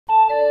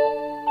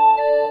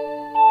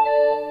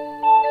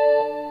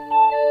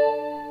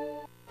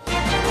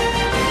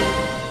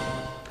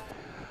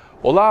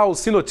Olá, o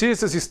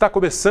Notícias está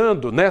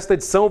começando. Nesta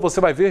edição você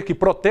vai ver que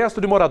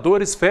protesto de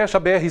moradores fecha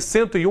a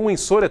BR-101 em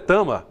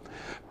Soretama.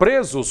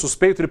 Preso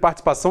suspeito de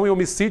participação em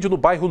homicídio no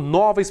bairro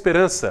Nova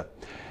Esperança.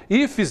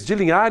 IFES de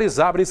Linhares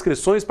abre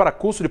inscrições para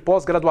curso de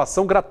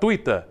pós-graduação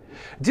gratuita.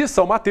 De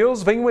São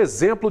Mateus vem um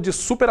exemplo de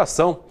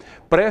superação.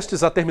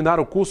 Prestes a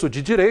terminar o curso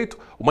de Direito,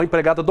 uma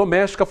empregada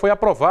doméstica foi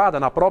aprovada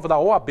na prova da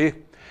OAB.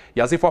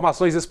 E as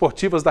informações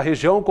esportivas da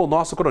região com o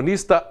nosso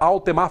cronista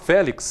Altemar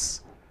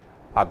Félix.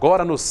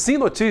 Agora no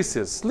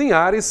Notícias,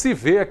 Linhares se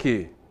vê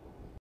aqui.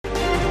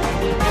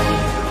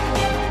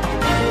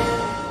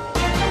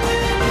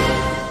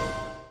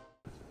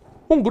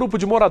 Um grupo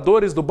de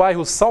moradores do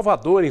bairro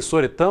Salvador, em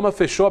Soretama,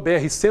 fechou a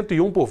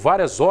BR-101 por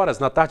várias horas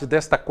na tarde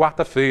desta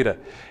quarta-feira.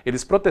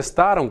 Eles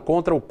protestaram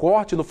contra o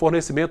corte no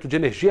fornecimento de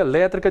energia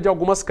elétrica de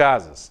algumas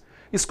casas.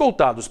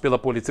 Escoltados pela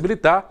Polícia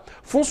Militar,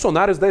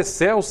 funcionários da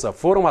Excelsa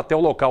foram até o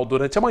local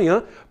durante a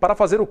manhã para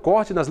fazer o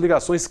corte nas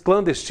ligações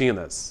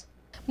clandestinas.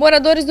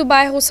 Moradores do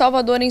bairro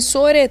Salvador, em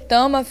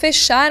Soretama,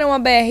 fecharam a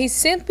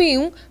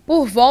BR-101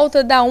 por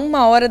volta da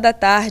 1h da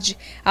tarde.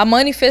 A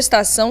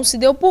manifestação se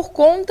deu por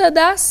conta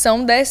da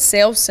ação da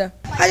Excelsa.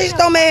 A gente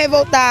está meio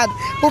revoltado,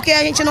 porque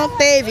a gente não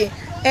teve,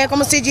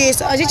 como se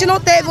diz, a gente não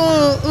teve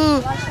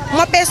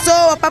uma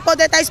pessoa para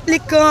poder estar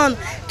explicando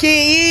que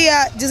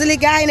ia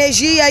desligar a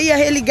energia, ia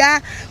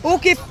religar.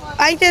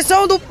 A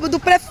intenção do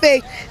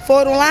prefeito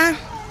foram lá.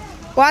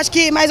 Eu acho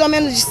que mais ou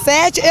menos de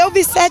 7, eu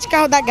vi 7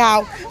 carros da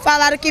Gal,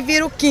 falaram que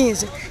viram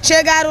 15.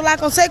 Chegaram lá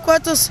com não sei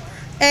quantos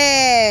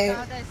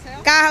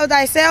carros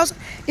da Excelsa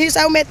e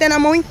saiu metendo a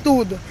mão em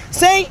tudo,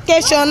 sem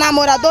questionar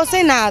morador,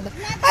 sem nada.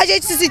 A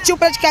gente se sentiu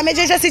praticamente,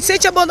 a gente já se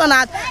sente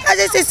abandonado, a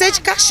gente se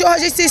sente cachorro, a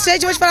gente se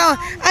sente, vou te falar,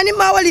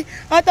 animal ali.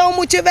 Então o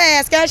motivo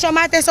é esse, quero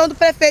chamar a atenção do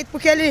prefeito,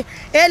 porque ele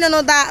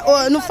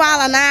não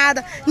fala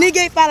nada,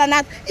 ninguém fala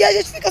nada, e a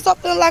gente fica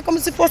sofrendo lá como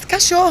se fosse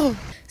cachorro.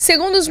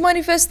 Segundo os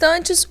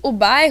manifestantes, o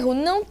bairro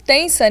não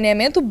tem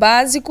saneamento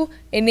básico,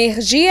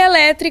 energia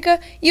elétrica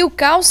e o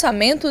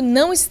calçamento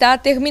não está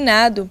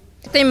terminado.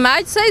 Tem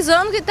mais de 6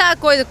 anos que tá a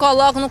coisa,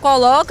 coloca, não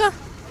coloca,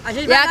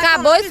 e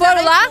acabou e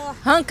foram lá,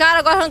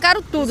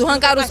 arrancaram tudo,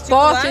 arrancaram os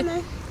postes,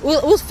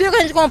 os fios que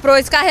a gente comprou,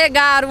 eles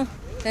carregaram,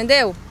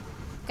 entendeu?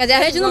 Quer dizer,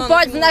 a gente não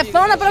pode, né?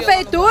 Fomos na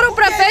prefeitura, o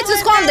prefeito se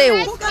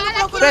escondeu,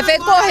 o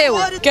prefeito correu.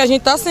 Que a gente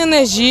está sem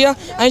energia,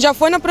 a gente já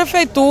foi na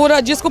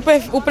prefeitura, diz que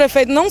o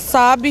prefeito não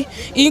sabe,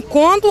 e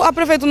enquanto a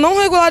prefeitura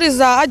não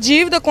regularizar a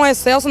dívida com a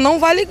Excelsa, não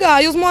vai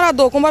ligar. E os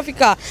moradores, como vai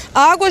ficar?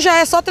 A água já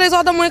é só 3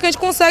 horas da manhã que a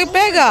gente consegue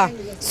pegar,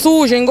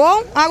 suja,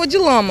 igual água de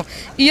lama.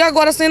 E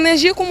agora sem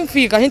energia como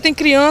fica? A gente tem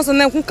criança,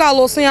 né, com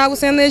calor, sem água,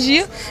 sem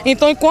energia.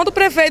 Então enquanto o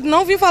prefeito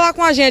não vir falar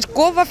com a gente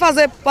como vai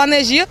fazer para a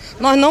energia,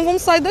 nós não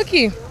vamos sair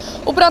daqui.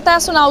 O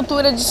protesto na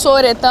altura de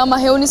Soretama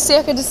reúne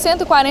cerca de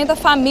 140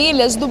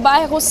 famílias do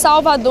bairro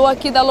Salvador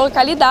aqui da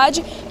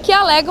localidade que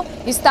alegam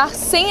estar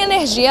sem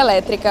energia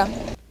elétrica.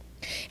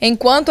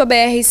 Enquanto a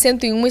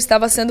BR-101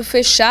 estava sendo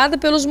fechada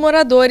pelos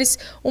moradores,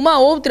 uma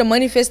outra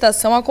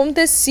manifestação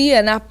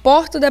acontecia na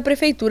porta da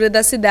prefeitura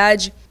da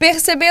cidade.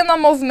 Percebendo a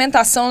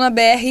movimentação na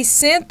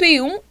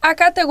BR-101, a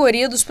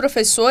categoria dos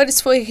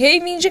professores foi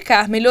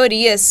reivindicar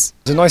melhorias.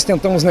 Nós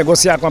tentamos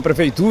negociar com a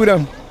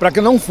prefeitura para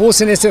que não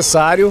fosse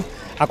necessário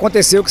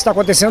acontecer o que está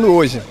acontecendo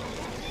hoje.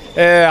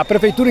 A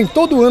prefeitura, em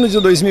todo o ano de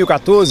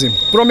 2014,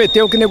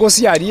 prometeu que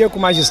negociaria com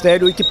o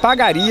magistério e que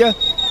pagaria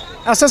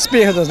essas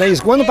perdas, né?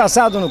 O ano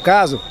passado, no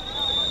caso,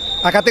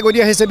 a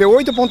categoria recebeu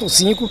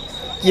 8,5,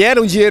 que era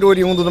um dinheiro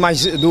oriundo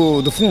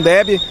do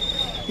Fundeb,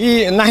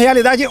 e na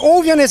realidade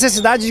houve a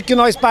necessidade de que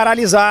nós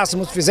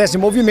paralisássemos,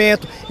 fizéssemos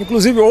movimento,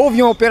 inclusive houve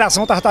uma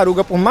operação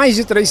tartaruga por mais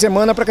de 3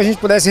 semanas para que a gente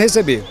pudesse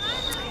receber.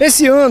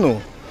 Esse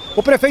ano,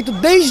 o prefeito,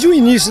 desde o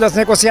início das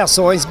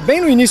negociações, bem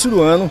no início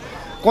do ano,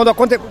 quando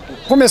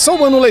começou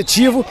o ano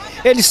letivo,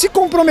 ele se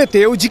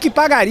comprometeu de que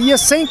pagaria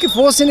sem que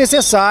fosse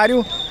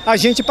necessário a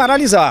gente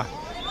paralisar.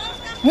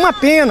 Uma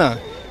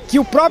pena que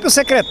o próprio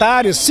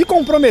secretário se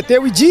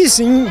comprometeu e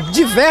disse em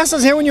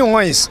diversas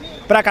reuniões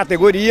para a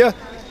categoria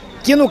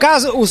que, no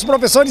caso, os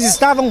professores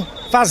estavam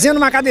fazendo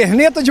uma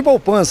caderneta de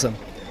poupança.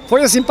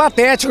 Foi assim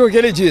patético o que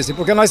ele disse,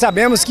 porque nós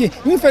sabemos que,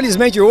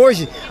 infelizmente,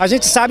 hoje, a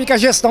gente sabe que a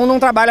gestão não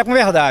trabalha com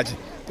verdade.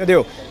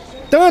 Entendeu?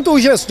 Tanto o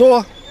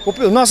gestor,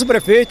 o nosso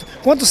prefeito,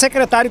 quanto o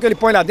secretário que ele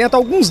põe lá dentro,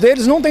 alguns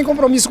deles não têm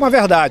compromisso com a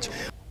verdade.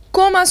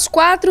 Como as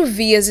 4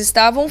 vias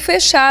estavam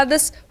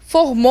fechadas,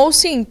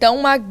 formou-se então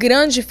uma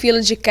grande fila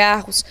de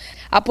carros.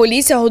 A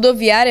Polícia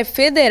Rodoviária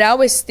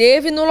Federal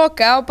esteve no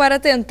local para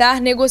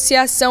tentar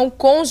negociação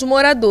com os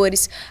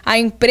moradores. A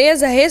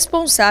empresa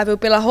responsável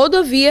pela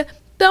rodovia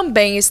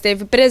também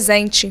esteve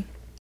presente.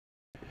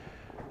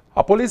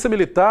 A Polícia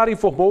Militar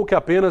informou que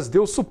apenas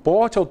deu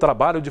suporte ao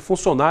trabalho de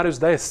funcionários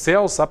da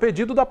Excelsa a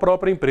pedido da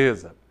própria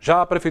empresa. Já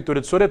a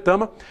Prefeitura de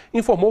Soretama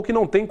informou que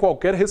não tem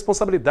qualquer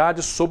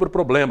responsabilidade sobre o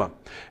problema.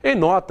 Em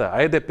nota,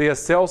 a EDP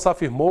Excelsa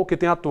afirmou que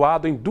tem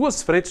atuado em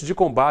 2 frentes de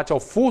combate ao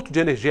furto de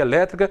energia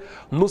elétrica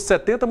nos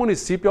 70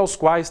 municípios aos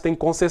quais tem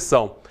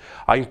concessão.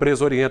 A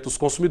empresa orienta os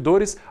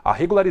consumidores a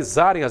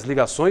regularizarem as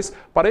ligações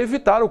para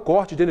evitar o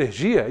corte de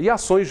energia e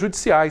ações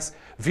judiciais,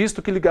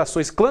 visto que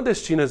ligações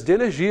clandestinas de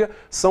energia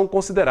são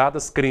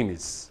consideradas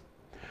crimes.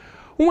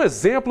 Um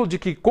exemplo de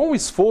que com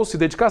esforço e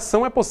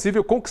dedicação é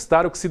possível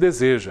conquistar o que se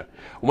deseja.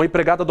 Uma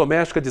empregada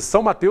doméstica de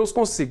São Mateus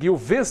conseguiu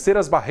vencer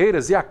as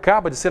barreiras e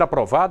acaba de ser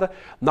aprovada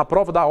na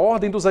prova da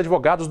Ordem dos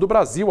Advogados do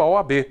Brasil, a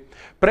OAB.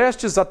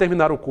 Prestes a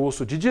terminar o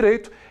curso de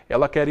Direito,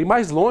 ela quer ir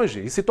mais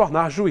longe e se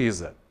tornar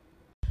juíza.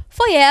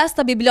 Foi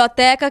esta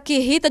biblioteca que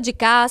Rita de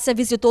Cássia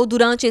visitou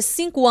durante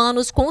 5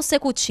 anos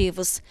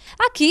consecutivos.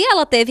 Aqui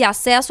ela teve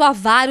acesso a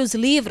vários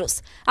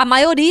livros, a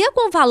maioria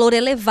com valor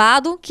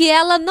elevado que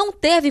ela não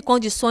teve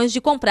condições de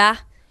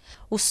comprar.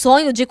 O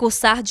sonho de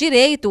cursar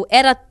Direito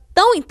era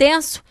tão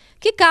intenso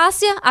que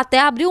Cássia até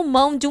abriu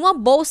mão de uma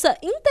bolsa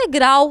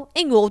integral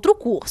em outro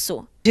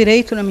curso.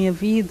 Direito na minha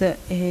vida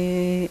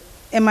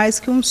é mais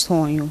que um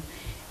sonho,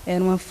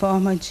 era uma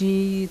forma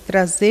de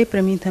trazer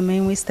para mim também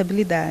uma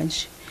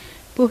estabilidade.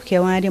 Porque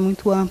é uma área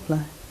muito ampla.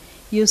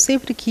 E eu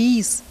sempre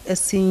quis,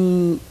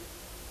 assim,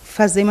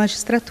 fazer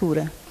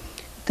magistratura.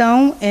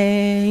 Então,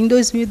 em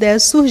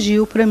 2010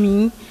 surgiu para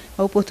mim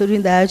a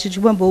oportunidade de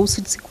uma bolsa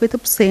de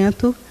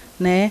 50%,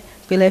 né,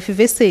 pela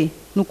FVC,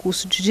 no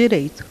curso de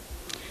Direito.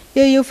 E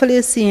aí eu falei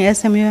assim,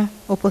 essa é a minha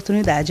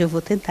oportunidade, eu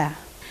vou tentar.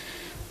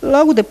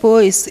 Logo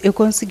depois, eu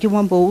consegui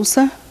uma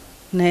bolsa,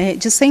 né,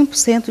 de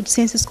 100% de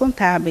Ciências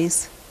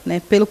Contábeis,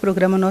 né, pelo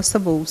programa Nossa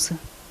Bolsa.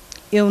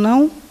 Eu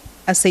não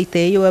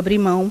aceitei, eu abri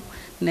mão,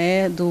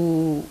 né,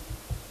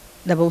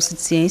 da Bolsa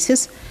de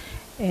Ciências,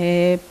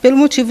 pelo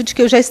motivo de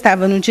que eu já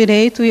estava no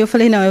Direito, e eu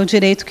falei, não, é o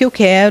Direito que eu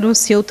quero,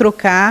 se eu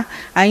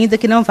trocar, ainda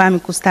que não vai me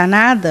custar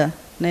nada,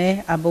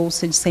 né, a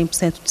Bolsa de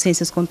 100% de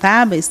Ciências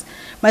Contábeis,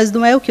 mas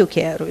não é o que eu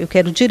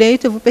quero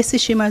Direito, eu vou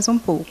persistir mais um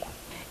pouco.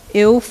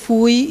 Eu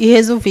fui e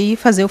resolvi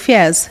fazer o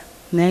FIES,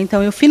 né,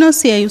 então eu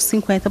financiei os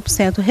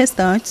 50%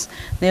 restantes,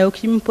 né, o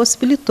que me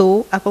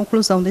possibilitou a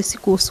conclusão desse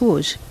curso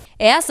hoje.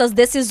 Essas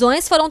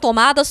decisões foram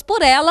tomadas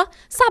por ela,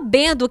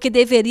 sabendo que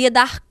deveria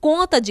dar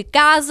conta de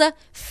casa,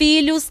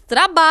 filhos,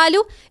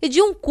 trabalho e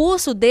de um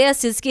curso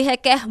desses que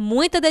requer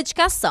muita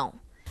dedicação.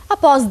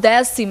 Após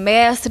 10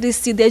 semestres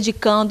se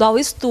dedicando ao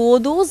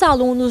estudo, os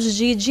alunos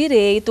de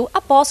Direito,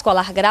 após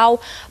colar grau,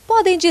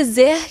 podem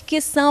dizer que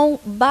são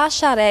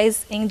bacharéis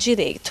em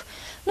Direito.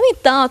 No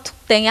entanto,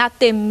 tem a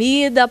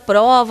temida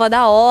prova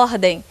da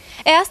ordem.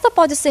 Esta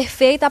pode ser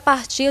feita a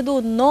partir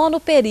do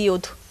 9º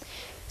período.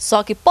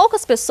 Só que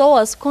poucas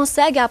pessoas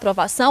conseguem a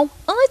aprovação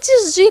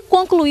antes de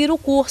concluir o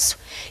curso.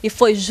 E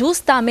foi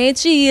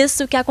justamente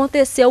isso que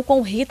aconteceu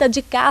com Rita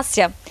de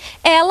Cássia.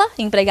 Ela,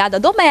 empregada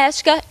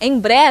doméstica, em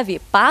breve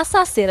passa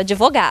a ser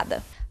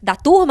advogada. Da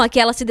turma que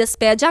ela se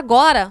despede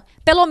agora,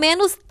 pelo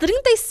menos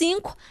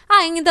 35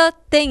 ainda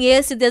tem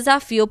esse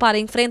desafio para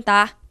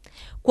enfrentar.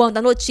 Quando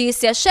a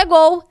notícia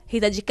chegou,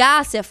 Rita de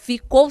Cássia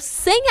ficou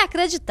sem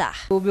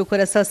acreditar. O meu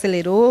coração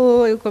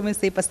acelerou, eu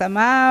comecei a passar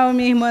mal,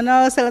 minha irmã,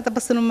 nossa, ela está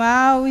passando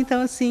mal,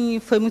 então assim,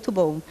 foi muito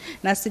bom.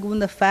 Na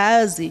segunda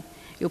fase,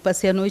 eu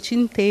passei a noite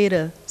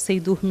inteira sem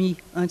dormir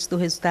antes do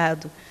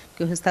resultado,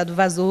 porque o resultado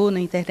vazou na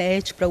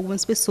internet para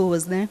algumas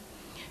pessoas, né?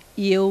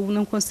 E eu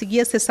não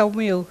conseguia acessar o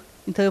meu,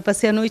 então eu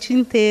passei a noite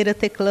inteira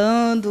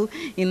teclando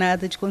e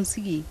nada de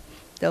conseguir.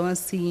 Então,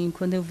 assim,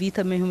 quando eu vi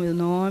também o meu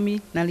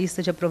nome na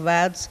lista de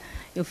aprovados,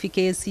 eu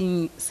fiquei,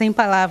 assim, sem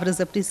palavras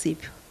a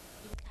princípio.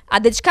 A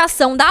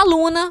dedicação da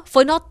aluna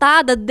foi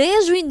notada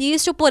desde o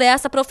início por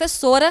essa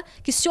professora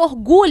que se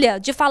orgulha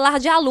de falar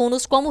de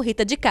alunos como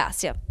Rita de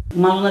Cássia.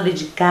 Uma aluna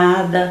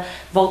dedicada,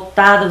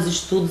 voltada aos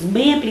estudos,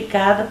 bem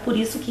aplicada, por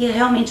isso que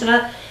realmente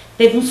ela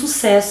teve um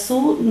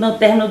sucesso no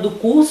término do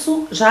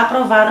curso, já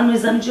aprovada no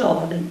exame de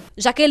ordem.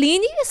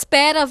 Jaqueline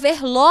espera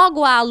ver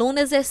logo a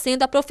aluna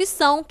exercendo a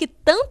profissão que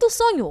tanto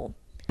sonhou.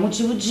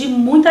 Motivo de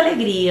muita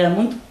alegria,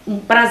 um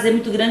prazer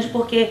muito grande,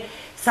 porque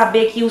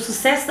saber que o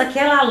sucesso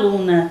daquela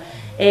aluna,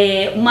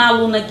 uma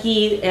aluna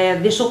que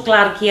deixou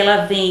claro que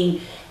ela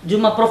vem de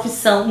uma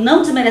profissão,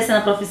 não desmerecendo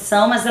a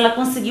profissão, mas ela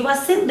conseguiu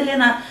ascender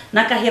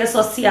na carreira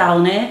social,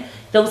 né?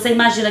 Então você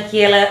imagina que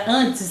ela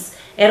antes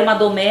era uma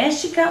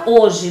doméstica,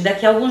 hoje,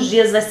 daqui a alguns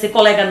dias vai ser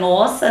colega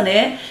nossa,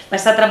 né? Vai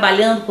estar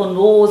trabalhando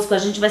conosco, a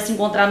gente vai se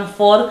encontrar no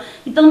fórum.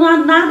 Então não há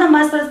nada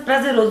mais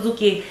prazeroso do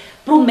que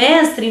para o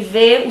mestre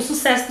ver o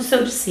sucesso do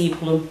seu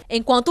discípulo.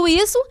 Enquanto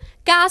isso,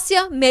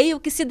 Cássia meio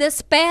que se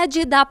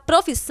despede da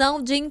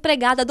profissão de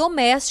empregada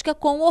doméstica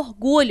com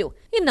orgulho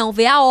e não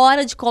vê a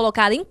hora de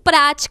colocar em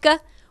prática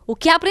o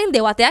que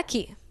aprendeu até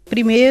aqui.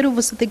 Primeiro,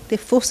 você tem que ter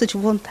força de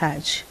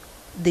vontade,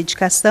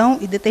 dedicação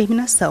e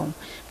determinação.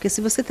 Porque se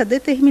você está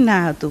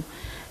determinado,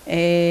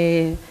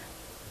 é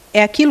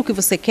aquilo que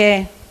você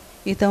quer,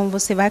 então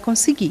você vai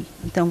conseguir.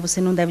 Então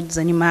você não deve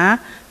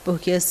desanimar,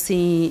 porque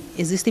assim,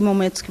 existem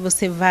momentos que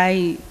você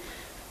vai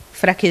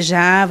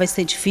fraquejar, vai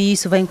ser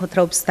difícil, vai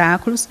encontrar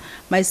obstáculos,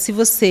 mas se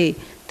você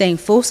tem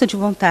força de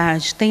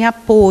vontade, tem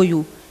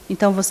apoio,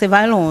 então você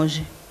vai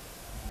longe.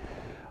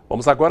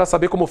 Vamos agora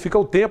saber como fica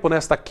o tempo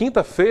nesta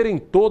quinta-feira em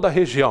toda a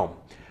região.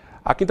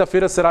 A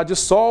quinta-feira será de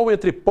sol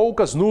entre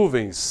poucas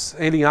nuvens.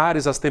 Em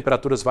Linhares, as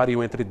temperaturas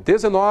variam entre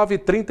 19 e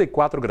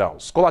 34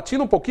 graus.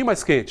 Colatina um pouquinho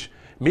mais quente,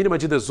 mínima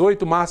de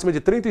 18, máxima de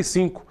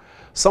 35.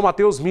 São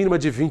Mateus, mínima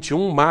de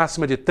 21,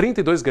 máxima de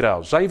 32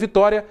 graus. Já em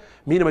Vitória,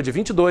 mínima de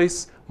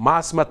 22,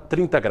 máxima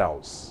 30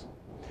 graus.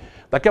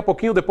 Daqui a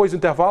pouquinho, depois do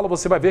intervalo,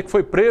 você vai ver que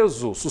foi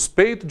preso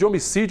suspeito de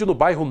homicídio no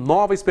bairro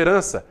Nova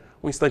Esperança.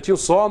 Um instantinho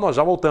só, nós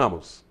já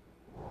voltamos.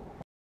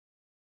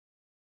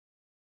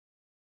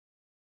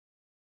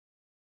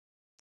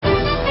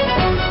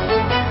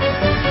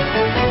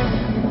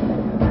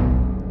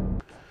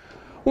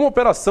 Uma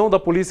operação da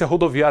Polícia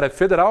Rodoviária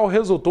Federal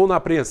resultou na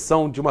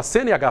apreensão de uma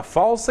CNH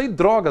falsa e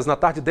drogas na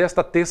tarde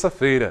desta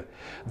terça-feira.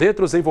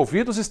 Dentre os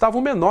envolvidos estava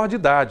um menor de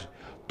idade.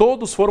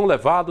 Todos foram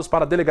levados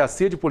para a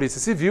Delegacia de Polícia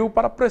Civil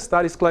para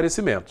prestar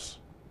esclarecimentos.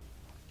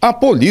 A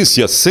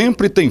polícia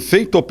sempre tem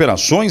feito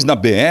operações na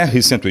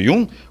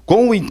BR-101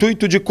 com o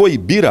intuito de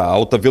coibir a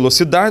alta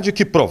velocidade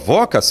que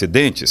provoca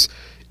acidentes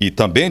e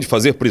também de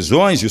fazer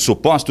prisões de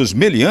supostos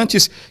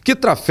meliantes que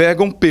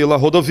trafegam pela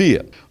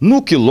rodovia.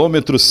 No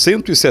quilômetro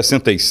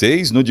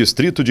 166, no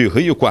distrito de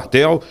Rio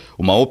Quartel,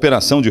 uma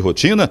operação de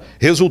rotina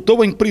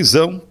resultou em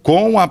prisão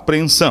com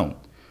apreensão.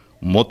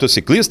 Um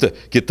motociclista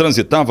que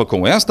transitava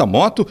com esta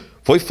moto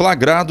foi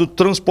flagrado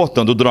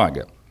transportando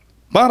droga.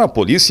 Para a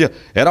polícia,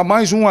 era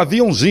mais um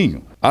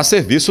aviãozinho a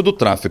serviço do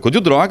tráfico de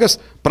drogas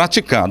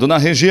praticado na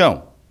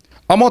região.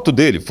 A moto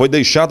dele foi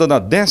deixada na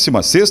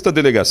 16ª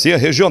Delegacia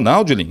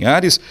Regional de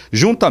Linhares,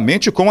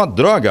 juntamente com a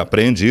droga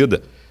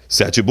apreendida.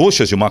 7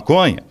 buchas de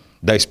maconha,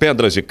 10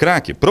 pedras de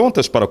crack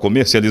prontas para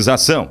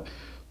comercialização.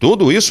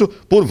 Tudo isso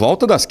por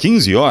volta das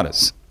 15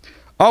 horas.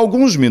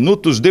 Alguns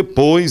minutos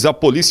depois, a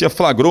polícia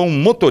flagrou um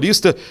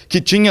motorista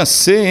que tinha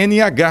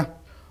CNH.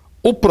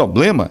 O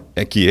problema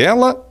é que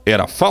ela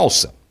era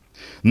falsa.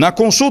 Na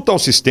consulta ao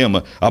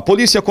sistema, a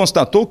polícia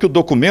constatou que o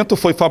documento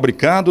foi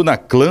fabricado na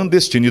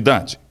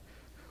clandestinidade.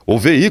 O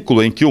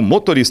veículo em que o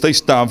motorista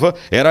estava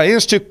era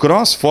este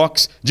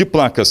CrossFox de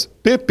placas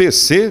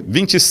PPC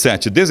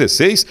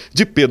 2716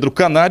 de Pedro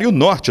Canário,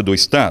 norte do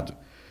estado.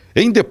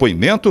 Em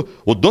depoimento,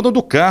 o dono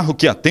do carro,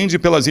 que atende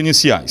pelas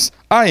iniciais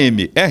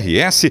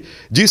AMRS,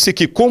 disse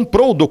que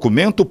comprou o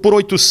documento por R$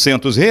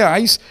 800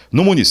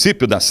 no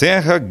município da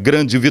Serra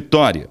Grande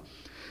Vitória.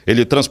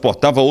 Ele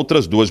transportava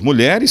outras 2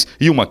 mulheres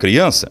e uma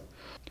criança.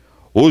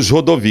 Os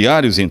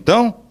rodoviários,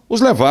 então, os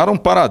levaram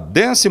para a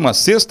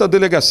 16ª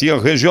Delegacia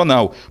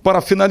Regional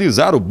para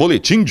finalizar o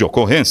boletim de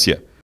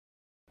ocorrência.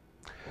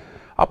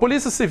 A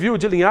Polícia Civil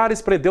de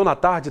Linhares prendeu na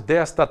tarde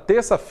desta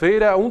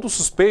terça-feira um dos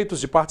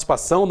suspeitos de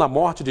participação na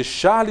morte de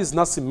Charles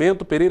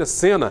Nascimento Pereira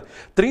Sena,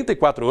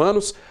 34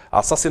 anos,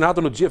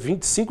 assassinado no dia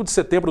 25 de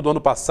setembro do ano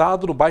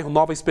passado no bairro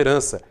Nova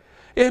Esperança.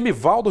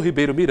 Hermivaldo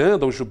Ribeiro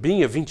Miranda, o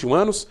Jubinha, 21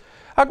 anos,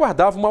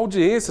 aguardava uma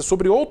audiência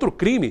sobre outro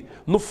crime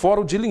no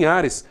Fórum de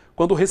Linhares,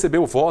 quando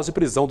recebeu voz de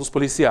prisão dos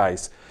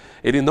policiais.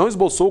 Ele não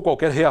esboçou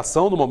qualquer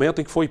reação no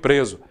momento em que foi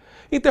preso.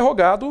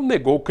 Interrogado,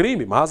 negou o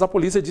crime, mas a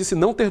polícia disse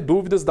não ter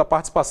dúvidas da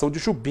participação de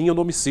Jubinha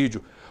no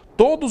homicídio.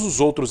 Todos os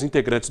outros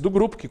integrantes do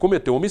grupo que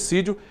cometeu o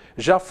homicídio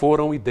já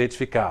foram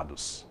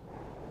identificados.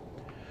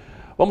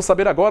 Vamos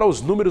saber agora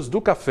os números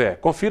do café.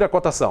 Confira a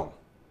cotação.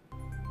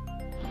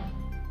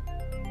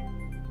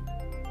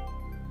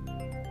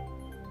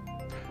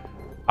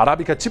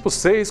 Arábica tipo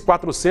 6, R$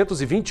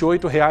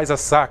 428 a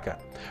saca.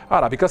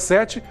 Arábica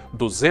 7, R$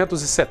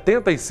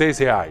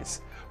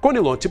 276.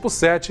 Conilon tipo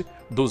 7, R$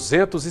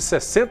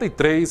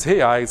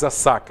 263 a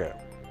saca.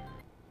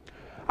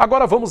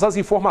 Agora vamos às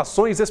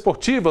informações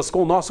esportivas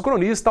com o nosso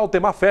cronista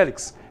Altemar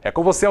Félix. É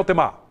com você,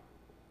 Altemar.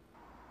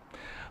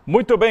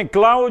 Muito bem,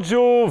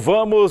 Cláudio.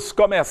 Vamos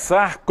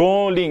começar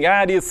com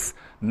Linhares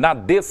na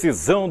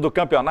decisão do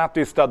Campeonato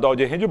Estadual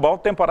de Handebol,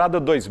 temporada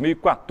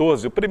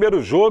 2014. O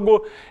primeiro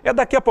jogo é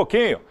daqui a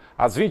pouquinho.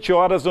 Às 20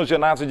 horas, no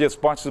ginásio de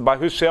esportes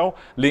Bairro Shell,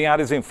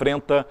 Linhares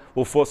enfrenta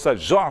o Força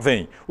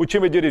Jovem. O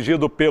time é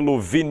dirigido pelo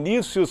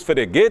Vinícius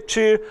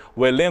Freguete.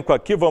 O elenco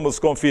aqui, vamos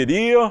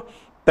conferir,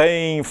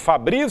 tem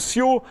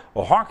Fabrício,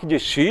 Roque de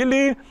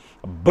Chile,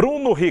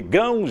 Bruno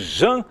Rigão,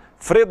 Jean,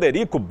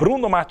 Frederico,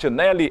 Bruno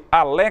Martinelli,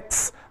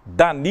 Alex,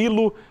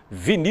 Danilo,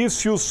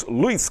 Vinícius,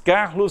 Luiz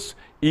Carlos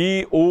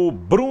e o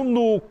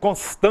Bruno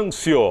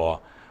Constâncio.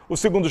 O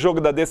segundo jogo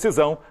da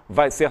decisão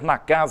vai ser na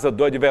casa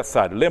do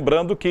adversário.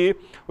 Lembrando que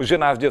o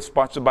ginásio de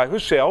esportes do bairro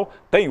Shell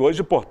tem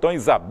hoje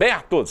portões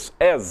abertos.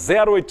 É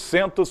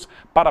 0800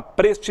 para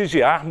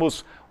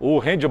prestigiarmos o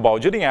handebol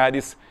de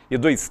Linhares e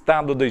do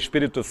estado do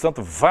Espírito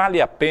Santo.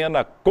 Vale a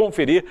pena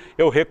conferir,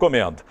 eu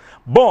recomendo.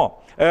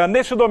 Bom,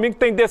 neste domingo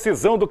tem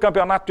decisão do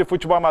Campeonato de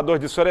Futebol Amador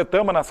de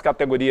Soretama nas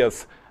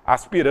categorias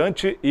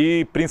aspirante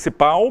e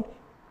principal.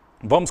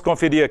 Vamos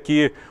conferir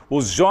aqui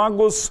os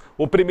jogos.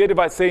 O primeiro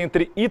vai ser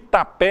entre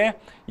Itapé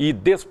e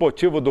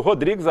Desportivo do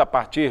Rodrigues, a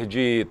partir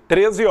de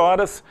 13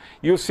 horas.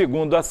 E o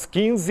segundo, às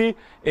 15,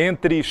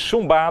 entre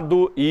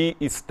Chumbado e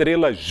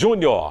Estrela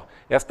Júnior.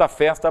 Esta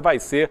festa vai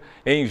ser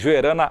em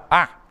Juerana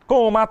A,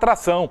 com uma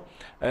atração.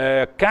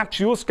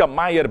 Katiuska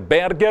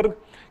Meyerberger,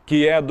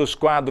 que é dos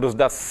quadros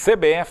da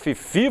CBF,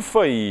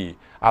 FIFA e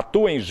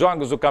atua em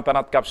jogos do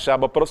Campeonato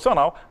Capixaba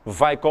Profissional,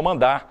 vai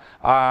comandar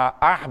a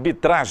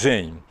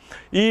arbitragem.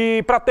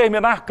 E para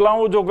terminar,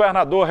 Cláudio, o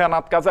governador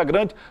Renato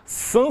Casagrande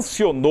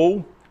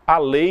sancionou a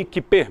lei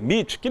que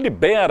permite, que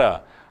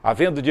libera a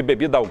venda de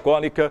bebida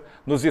alcoólica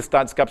nos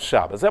estádios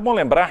capixabas. É bom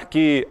lembrar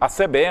que a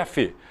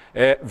CBF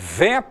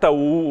veta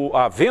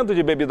a venda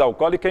de bebida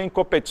alcoólica em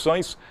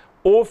competições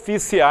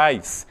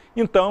oficiais.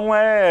 Então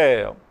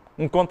é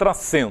um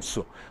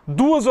contrassenso.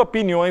 Duas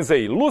opiniões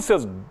aí. Lúcia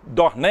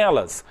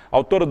Dornelas,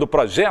 autora do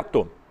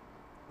projeto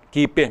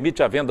que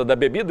permite a venda da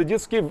bebida,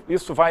 diz que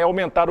isso vai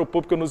aumentar o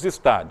público nos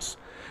estádios.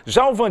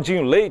 Já o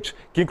Vandinho Leite,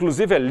 que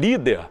inclusive é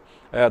líder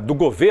do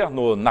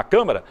governo na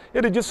Câmara,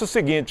 ele disse o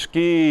seguinte,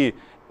 que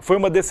foi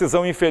uma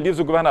decisão infeliz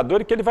do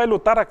governador e que ele vai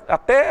lutar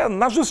até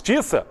na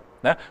justiça,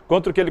 né,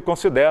 contra o que ele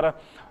considera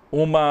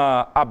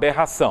uma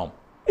aberração.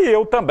 E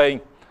eu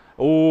também.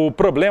 O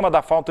problema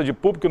da falta de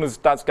público nos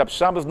estádios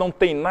capixabas não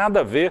tem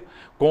nada a ver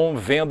com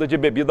venda de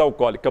bebida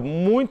alcoólica.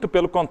 Muito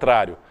pelo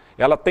contrário,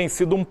 ela tem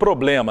sido um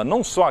problema,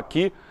 não só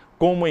aqui,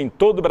 como em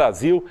todo o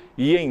Brasil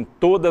e em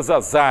todas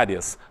as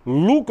áreas.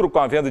 Lucro com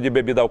a venda de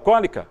bebida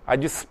alcoólica, a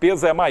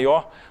despesa é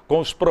maior com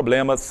os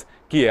problemas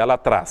que ela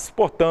traz.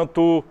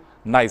 Portanto,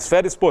 na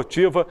esfera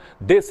esportiva,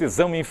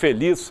 decisão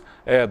infeliz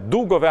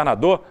do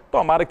governador.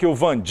 Tomara que o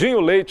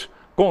Vandinho Leite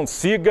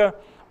consiga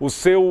o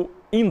seu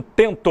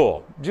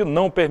intento de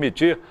não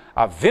permitir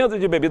a venda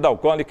de bebida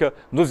alcoólica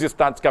nos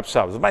estádios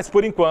capixabas. Mas,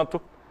 por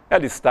enquanto,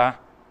 ela está,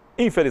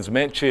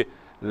 infelizmente,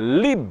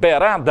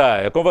 liberada.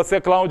 É com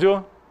você,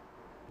 Cláudio.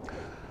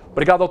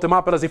 Obrigado,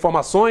 Altemar, pelas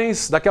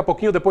informações. Daqui a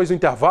pouquinho, depois do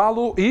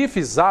intervalo,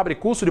 IFES abre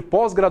curso de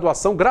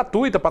pós-graduação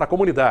gratuita para a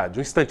comunidade.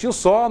 Um instantinho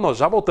só, nós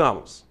já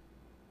voltamos.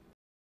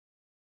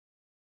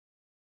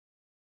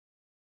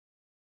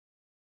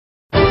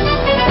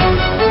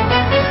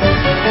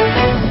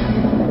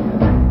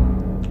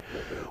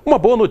 Uma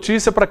boa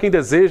notícia para quem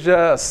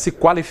deseja se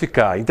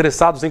qualificar.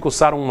 Interessados em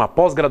cursar uma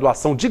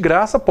pós-graduação de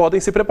graça podem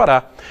se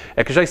preparar.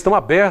 É que já estão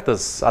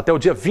abertas até o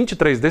dia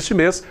 23 deste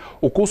mês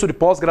o curso de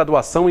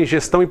pós-graduação em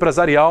gestão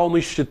empresarial no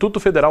Instituto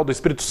Federal do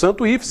Espírito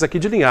Santo, IFES, aqui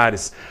de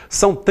Linhares.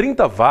 São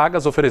 30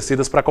 vagas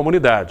oferecidas para a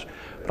comunidade.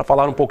 Para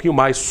falar um pouquinho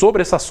mais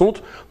sobre esse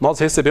assunto, nós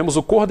recebemos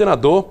o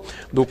coordenador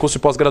do curso de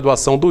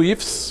pós-graduação do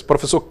IFES,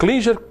 professor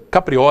Klinger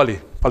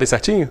Caprioli. Falei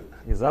certinho?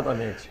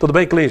 Exatamente. Tudo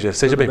bem, Klinger?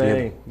 Seja bem-vindo.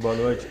 Bem. Boa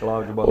noite,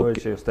 Cláudio. Boa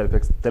noite aos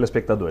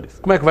telespectadores.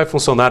 Como é que vai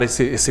funcionar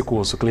esse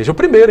curso, Klinger? O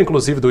primeiro,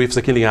 inclusive, do IFES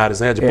aqui em Linhares,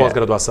 né? De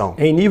pós-graduação.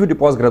 Em nível de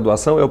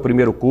pós-graduação é o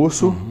primeiro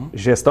curso.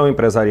 Gestão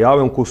empresarial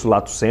é um curso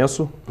lato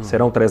sensu.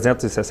 Serão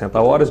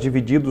 360 horas,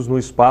 divididos no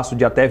espaço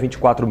de até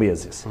 24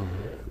 meses.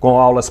 Com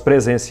aulas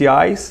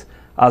presenciais,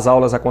 as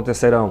aulas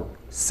acontecerão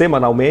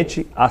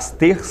semanalmente, às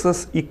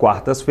terças e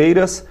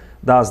quartas-feiras,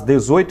 das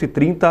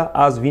 18h30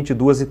 às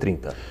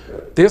 22h30.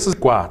 Terças e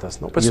quartas.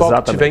 Então, o pessoal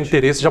que tiver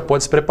interesse já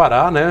pode se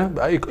preparar, né?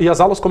 E as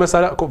aulas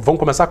vão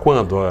começar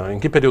quando? Em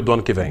que período do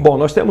ano que vem? Bom,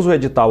 nós temos o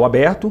edital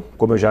aberto,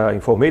 como eu já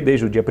informei,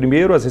 desde o dia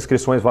 1º. As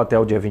inscrições vão até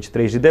o dia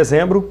 23 de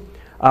dezembro.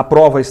 A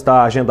prova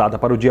está agendada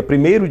para o dia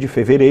 1º de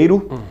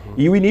fevereiro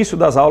e o início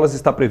das aulas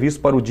está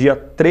previsto para o dia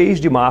 3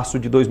 de março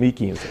de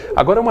 2015.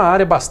 Agora é uma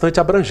área bastante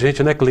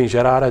abrangente, né,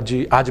 Klinger? A área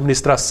de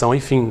administração,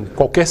 enfim,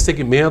 qualquer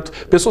segmento.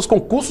 Pessoas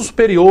com curso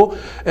superior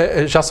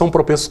já são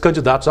propensos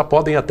candidatos, já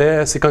podem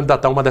até se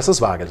candidatar a uma dessas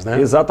vagas, né?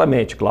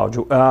 Exatamente,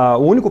 Cláudio.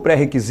 O único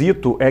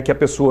pré-requisito é que a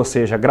pessoa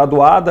seja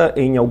graduada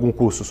em algum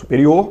curso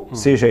superior,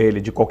 seja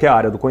ele de qualquer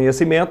área do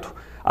conhecimento,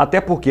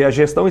 até porque a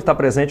gestão está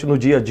presente no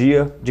dia a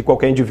dia de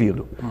qualquer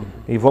indivíduo.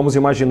 E vamos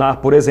imaginar,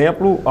 por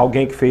exemplo,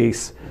 alguém que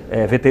fez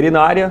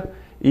veterinária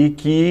e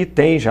que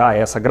tem já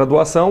essa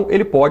graduação,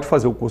 ele pode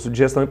fazer o curso de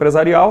gestão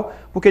empresarial,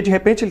 porque de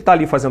repente ele está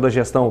ali fazendo a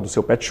gestão do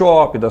seu pet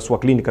shop, da sua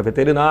clínica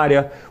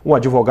veterinária, um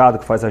advogado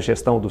que faz a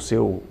gestão do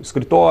seu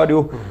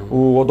escritório,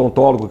 o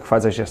odontólogo que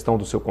faz a gestão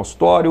do seu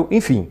consultório,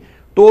 enfim.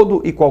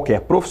 Todo e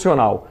qualquer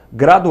profissional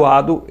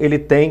graduado, ele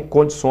tem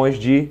condições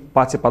de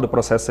participar do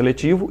processo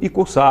seletivo e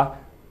cursar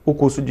o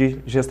curso de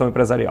gestão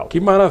empresarial. Que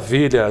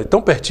maravilha!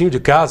 Tão pertinho de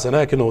casa,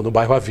 né? Aqui no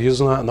bairro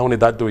Aviso, na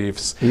unidade do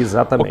IFES.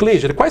 Exatamente.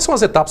 Klinger, quais são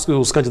as etapas que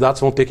os candidatos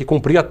vão ter que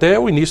cumprir até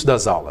o início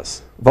das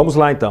aulas? Vamos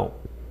lá, então.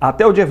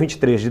 Até o dia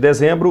 23 de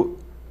dezembro,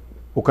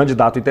 o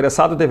candidato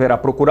interessado deverá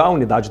procurar a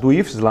unidade do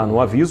IFES, lá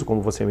no Aviso,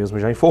 como você mesmo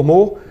já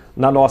informou,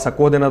 na nossa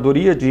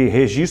coordenadoria de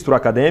registro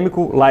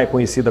acadêmico, lá é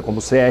conhecida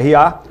como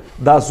CRA,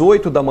 das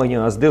 8 da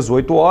manhã às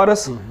 18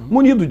 horas,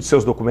 munido de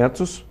seus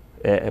documentos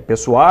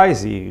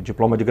pessoais e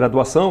diploma de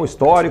graduação,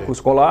 histórico,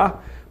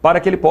 escolar, para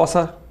que ele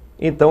possa,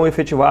 então,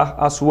 efetivar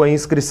a sua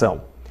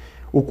inscrição.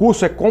 O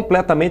curso é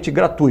completamente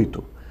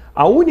gratuito.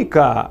 A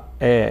única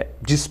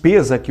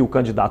despesa que o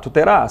candidato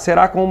terá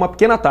será com uma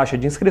pequena taxa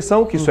de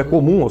inscrição, que isso é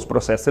comum aos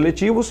processos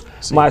seletivos,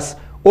 mas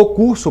o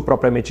curso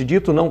propriamente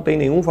dito não tem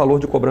nenhum valor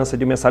de cobrança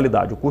de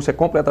mensalidade. O curso é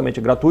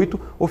completamente gratuito,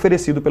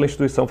 oferecido pela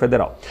instituição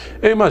federal.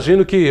 Eu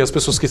imagino que as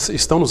pessoas que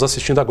estão nos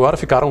assistindo agora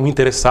ficaram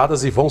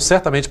interessadas e vão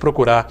certamente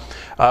procurar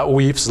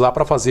o IFES lá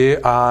para fazer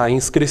a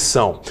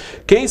inscrição.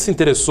 Quem se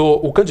interessou,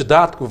 o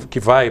candidato que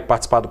vai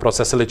participar do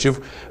processo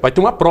seletivo vai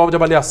ter uma prova de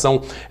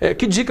avaliação.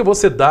 Que dica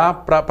você dá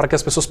para que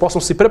as pessoas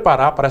possam se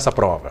preparar para essa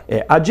prova?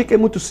 A dica é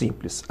muito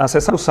simples.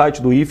 Acessar o site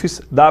do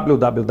IFES,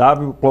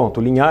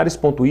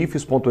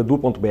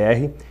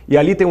 www.linhares.ifes.edu.br, e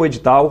ali tem o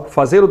edital,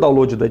 fazer o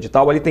download do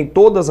edital, ali tem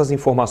todas as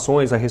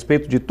informações a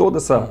respeito de toda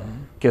essa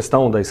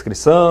questão da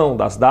inscrição,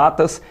 das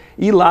datas,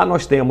 e lá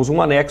nós temos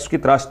um anexo que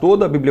traz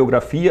toda a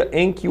bibliografia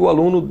em que o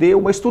aluno dê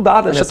uma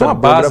estudada nessa tem uma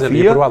base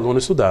ali para o aluno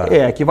estudar.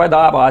 Que vai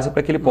dar a base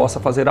para que ele possa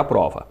fazer a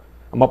prova.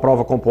 Uma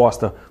prova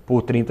composta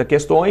por 30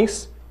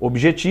 questões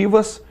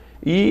objetivas,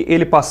 e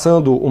ele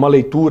passando uma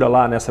leitura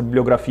lá nessa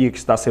bibliografia que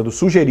está sendo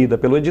sugerida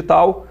pelo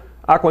edital,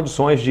 há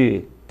condições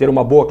de ter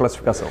uma boa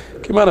classificação.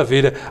 Que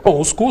maravilha. Bom,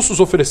 os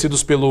cursos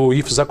oferecidos pelo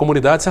IFES à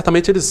comunidade,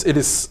 certamente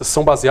eles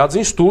são baseados em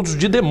estudos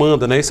de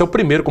demanda, né? Esse é o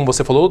primeiro, como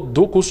você falou,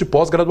 do curso de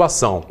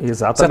pós-graduação.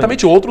 Exatamente.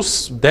 Certamente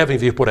outros devem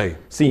vir por aí.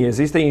 Sim,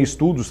 existem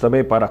estudos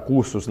também para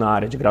cursos na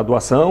área de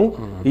graduação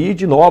e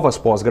de novas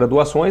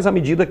pós-graduações à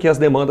medida que as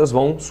demandas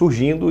vão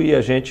surgindo, e a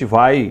gente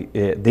vai,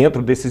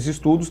 dentro desses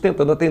estudos,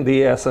 tentando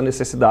atender essa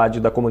necessidade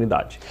da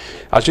comunidade.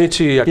 A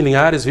gente aqui em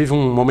Linhares vive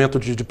um momento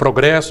de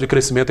progresso, de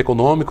crescimento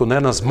econômico,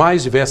 né, nas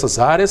mais diversas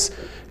áreas.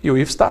 E o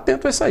IFES está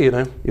atento a isso aí,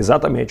 né?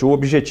 Exatamente. O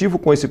objetivo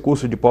com esse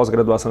curso de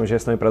pós-graduação em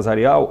gestão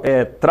empresarial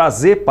é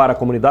trazer para a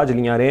comunidade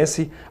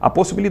linharense a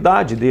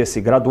possibilidade desse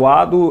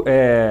graduado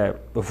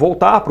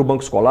voltar para o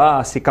banco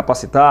escolar, se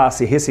capacitar,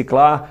 se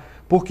reciclar,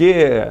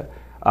 porque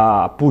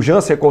a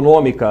pujança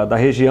econômica da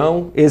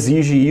região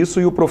exige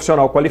isso, e o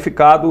profissional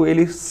qualificado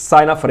ele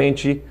sai na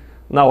frente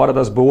na hora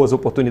das boas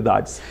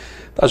oportunidades.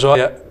 Tá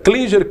joia.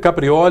 Klinger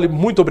Caprioli,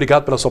 muito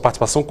obrigado pela sua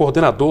participação,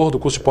 coordenador do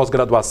curso de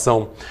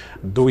pós-graduação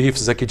do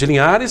IFES aqui de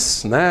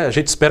Linhares, né? A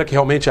gente espera que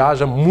realmente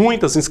haja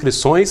muitas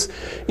inscrições.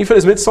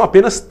 Infelizmente são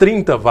apenas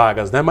 30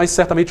 vagas, né? Mas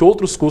certamente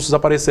outros cursos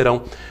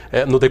aparecerão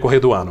no decorrer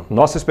do ano.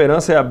 Nossa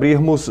esperança é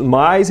abrirmos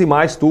mais e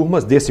mais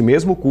turmas desse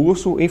mesmo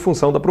curso em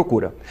função da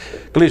procura.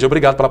 Klinger,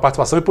 obrigado pela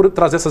participação e por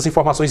trazer essas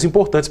informações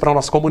importantes para a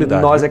nossa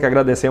comunidade. Nós é que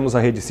agradecemos a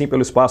Rede Sim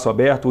pelo espaço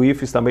aberto. O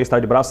IFES também está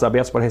de braços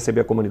abertos para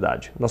receber a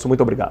comunidade. Nosso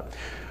muito obrigado.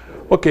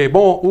 Ok,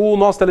 bom, o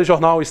nosso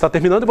telejornal está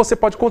terminando e você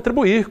pode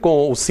contribuir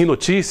com o Sim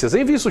Notícias.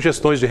 Envie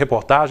sugestões de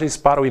reportagens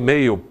para o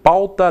e-mail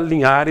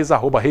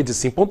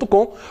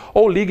pautalinhares@redesim.com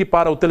ou ligue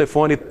para o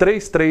telefone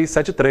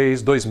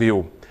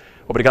 3373-2000.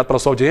 Obrigado pela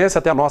sua audiência,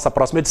 até a nossa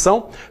próxima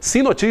edição.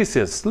 Sim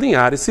Notícias,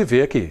 Linhares se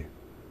vê aqui.